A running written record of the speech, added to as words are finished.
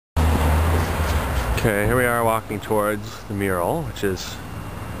Okay, here we are walking towards the mural, which is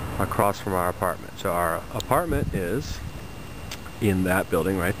across from our apartment. So our apartment is in that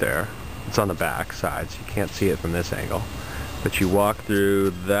building right there. It's on the back side, so you can't see it from this angle. But you walk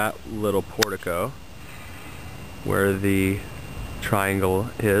through that little portico where the triangle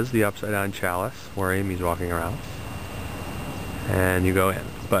is, the upside down chalice, where Amy's walking around. And you go in.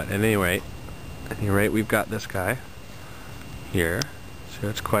 But at any rate, we've got this guy here. So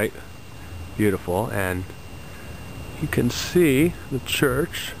it's quite beautiful, and you can see the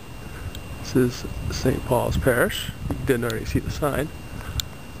church. This is St. Paul's Parish. You didn't already see the sign.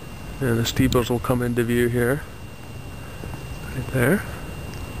 And the steeples will come into view here. Right there.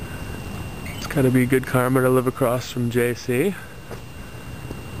 It's gotta be good karma to live across from JC.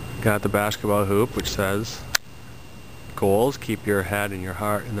 Got the basketball hoop, which says goals, keep your head and your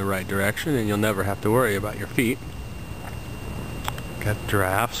heart in the right direction and you'll never have to worry about your feet. Got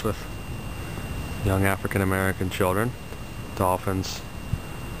giraffes with young African American children, dolphins,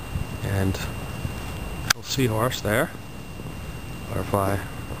 and a little seahorse there, butterfly.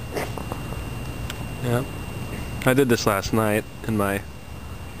 Yep. I did this last night in my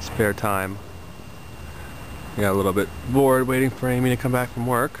spare time. I got a little bit bored waiting for Amy to come back from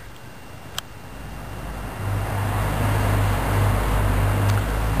work.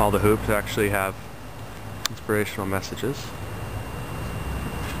 All the hoops actually have inspirational messages.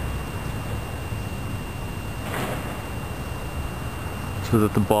 So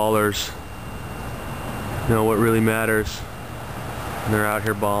that the ballers know what really matters when they're out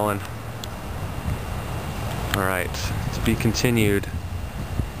here balling. Alright, to be continued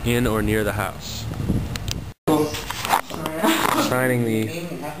in or near the house. Signing the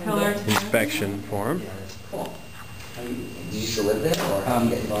inspection form. You used to live there,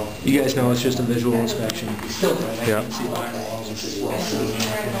 or you guys know it's just a visual inspection. Yeah.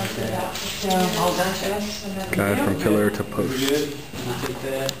 Guide from pillar to post.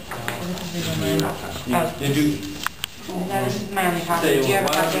 Did you? That was my only copy. Do you have a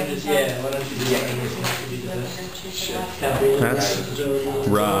copy? Yeah, why don't you do that? That's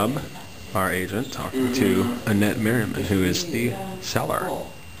Rob, our agent, talking to Annette Merriman, who is the seller.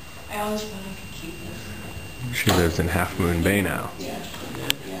 I always thought I could keep this. She lives in Half Moon Bay now. Yeah,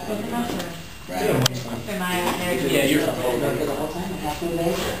 you're I'm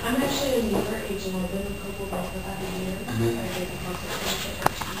actually a newer agent. I've been a couple of for about a year. I did a consultation.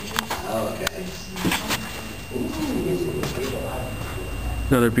 oh, okay.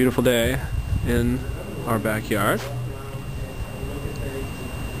 Another beautiful day in our backyard.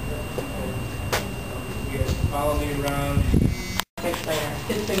 You guys can follow me around. Fixed later.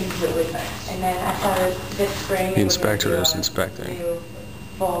 It's been completely fixed. And then I thought this spring. The inspector is inspecting. Do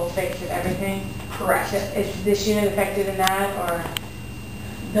full fix of everything. Correct. Is this unit affected in that, or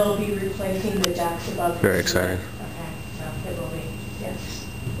they'll be replacing the decks above? Very exciting. Okay, so it will be. Yes.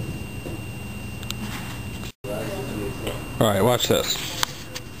 Alright, watch this.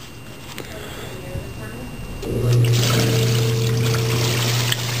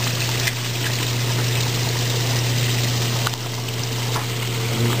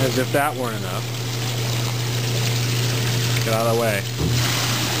 As if that weren't enough. Get out of the way.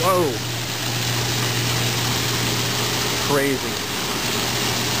 Whoa! Crazy.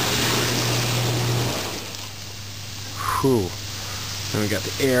 Whew. Then we got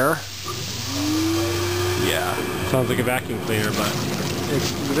the air. Yeah, sounds like a vacuum cleaner, but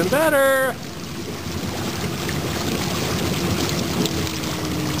it's even better.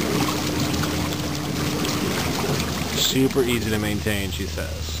 Super easy to maintain, she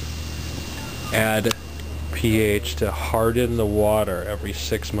says. Add pH to harden the water every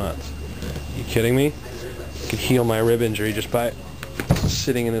 6 months. You kidding me? I could heal my rib injury just by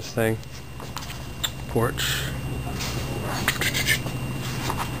sitting in this thing. Porch.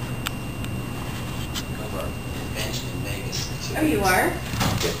 Oh, you are?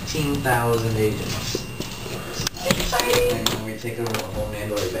 15,000 agents. Exciting. And then we take over the whole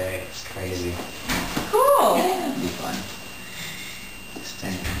Mandalay Bay. It's crazy. Cool. Yeah, it'll be fun. Just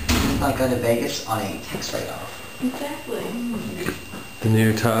think. It's like going to Vegas on a tax write-off. Exactly. The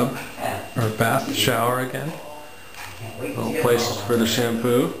new tub, or bath shower again. Little places for the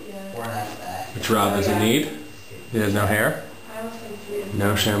shampoo, which Rob doesn't need. He has no hair,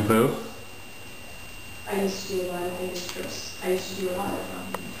 no shampoo. I used to do a lot of things. I used to do a lot of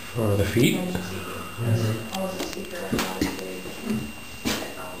For the feet. I was a speaker at a lot of big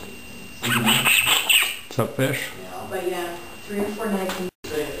technology. What's up, fish? But yeah, 3 or 4 nights.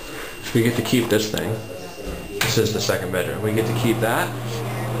 We get to keep this thing. This is the second bedroom. We get to keep that.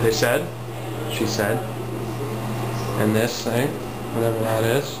 They said, she said, and this thing, whatever that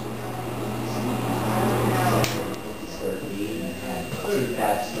is. 2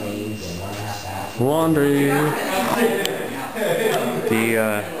 flat screens and 1.5 bathrooms. Laundry.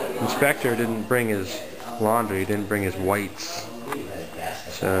 The inspector didn't bring his laundry, he didn't bring his whites.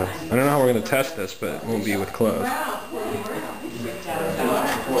 So, I don't know how we're going to test this, but it won't be with clothes.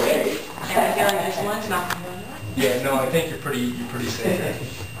 Yeah, no, I think you're pretty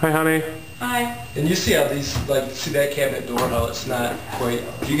safe. Hi, honey. Hi. And you see how these, like, see that cabinet door, how it's not quite,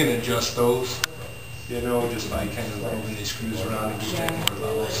 you can adjust those, you know, just by kind of moving these screws around and getting more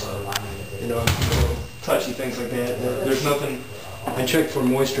level, so, you know, little touchy things like that. There's nothing, I checked for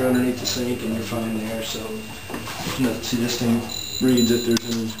moisture underneath the sink and you're fine there, so, there's nothing, see this thing reads if there's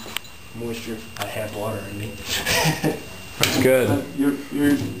any moisture. I have water in me. It's good. You're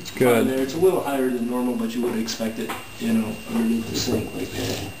It's good. there. It's a little higher than normal, but you would expect it, you know, underneath the sink like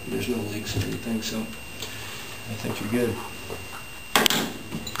that. There's no leaks or anything, so I think you're good.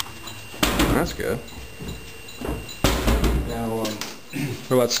 That's good. Now,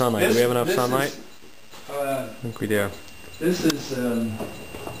 What about sunlight? Do we have enough sunlight? I think we do. This is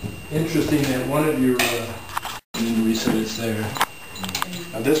interesting that one of your we said it's there.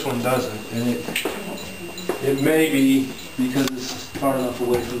 Now this one doesn't, and it may be because it's far enough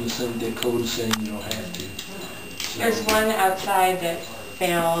away from the sink that code's saying you don't have to. So, There's one outside that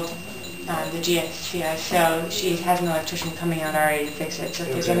failed the GSCI, so she has an electrician coming out already to fix it. So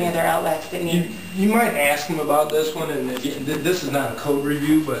if there's any other outlets that need... You might ask him about this one, and this is not a code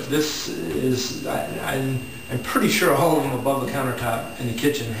review, but this is, I'm pretty sure all of them above the countertop in the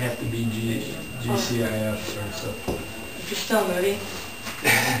kitchen have to be GCIF or so. If you're still moving,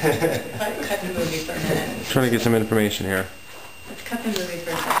 cut the movie for a minute. Trying to get some information here. Let's cut the movie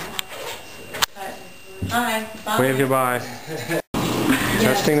for a second. Hi. Bye. Wave goodbye.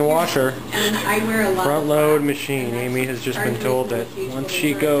 Testing the washer. And I wear a lot Front of load machine. Amy has just been told that once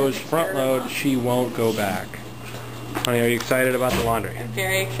she goes front load, she won't go back. Honey, are you excited about the laundry? I'm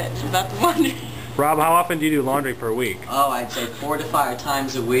very excited about the laundry. Rob, how often do you do laundry per week? Oh, I'd say 4 to 5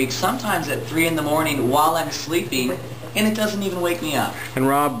 times a week, sometimes at 3 in the morning while I'm sleeping, and it doesn't even wake me up. And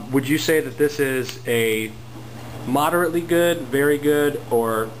Rob, would you say that this is a moderately good, very good,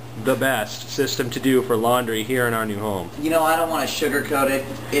 or the best system to do for laundry here in our new home? You know, I don't want to sugarcoat it.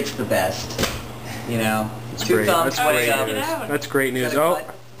 It's the best. You know, That's 2 great. thumbs That's great way news. up. That's great news. Is that a Oh,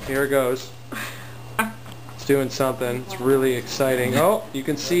 cut? here it goes. It's doing something. It's really exciting. Oh, you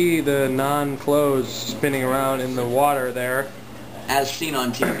can see the non-clothes spinning around in the water there. As seen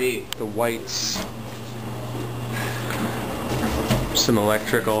on TV. The whites. Some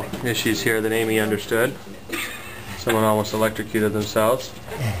electrical issues here that Amy understood. Someone almost electrocuted themselves.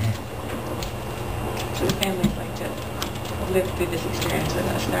 So the families like to live through this experience with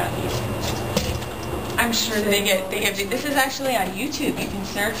us. They're on the East Coast. I'm sure they get. This is actually on YouTube. You can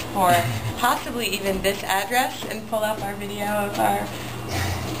search for possibly even this address and pull up our video of our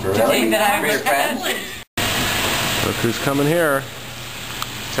Really? that I For your friends? Look who's coming here.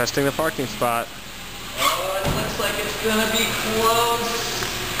 Testing the parking spot. Oh, it looks like it's gonna be close.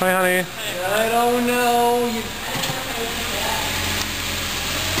 Hi, honey. I don't know.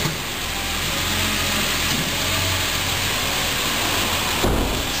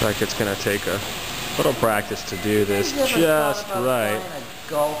 Looks like it's going to take a little practice to do this just right.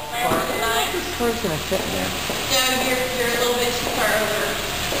 Golf cart. This car's gonna fit in there. No, you're a little bit too far over.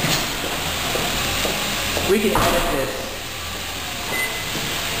 We can edit this.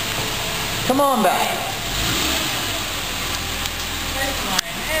 Come on back. There's the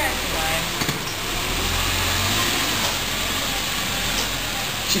line. There's the line.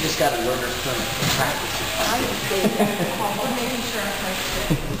 She just got a learner's permit for practice. We're making sure I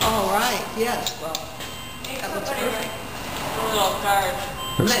pressed it. All right, yes, well, that looks perfect. A little guard.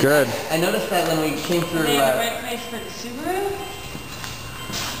 Looks good. I noticed that when we came through. Are they in the right place for the Subaru?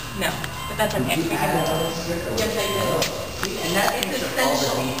 No, but that's okay. We can yes, I did. And that is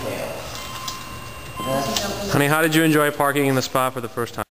all the details. Honey, how did you enjoy parking in the spot for the first time?